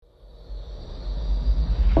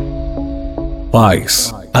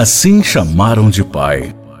Pais, assim chamaram de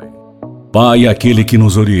Pai. Pai é aquele que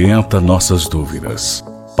nos orienta nossas dúvidas.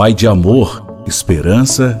 Pai de amor,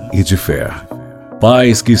 esperança e de fé.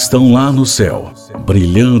 Pais que estão lá no céu,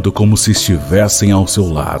 brilhando como se estivessem ao seu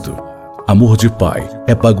lado. Amor de pai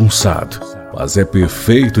é bagunçado, mas é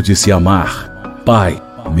perfeito de se amar. Pai,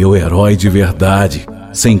 meu herói de verdade,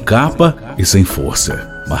 sem capa e sem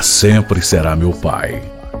força, mas sempre será meu pai.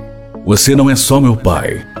 Você não é só meu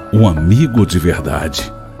pai, um amigo de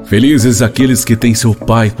verdade. Felizes aqueles que têm seu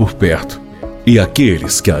pai por perto e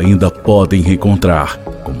aqueles que ainda podem reencontrar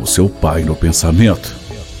como seu pai no pensamento.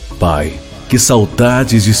 Pai, que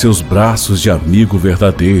saudades de seus braços de amigo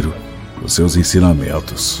verdadeiro, os seus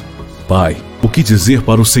ensinamentos. Pai, o que dizer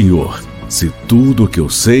para o Senhor, se tudo o que eu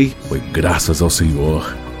sei foi graças ao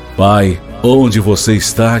Senhor? Pai, onde você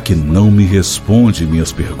está que não me responde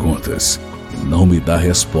minhas perguntas, não me dá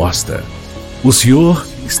resposta? O Senhor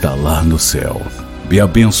está lá no céu, me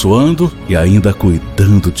abençoando e ainda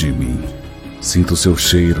cuidando de mim. Sinto seu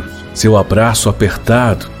cheiro, seu abraço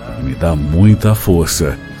apertado e me dá muita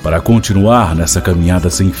força para continuar nessa caminhada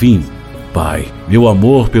sem fim. Pai, meu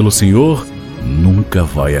amor pelo Senhor nunca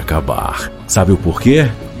vai acabar. Sabe o porquê?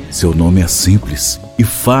 Seu nome é simples e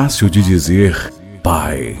fácil de dizer: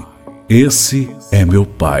 Pai. Esse é meu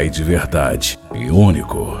Pai de verdade e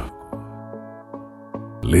único.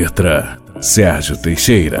 Letra Sérgio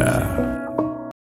Teixeira.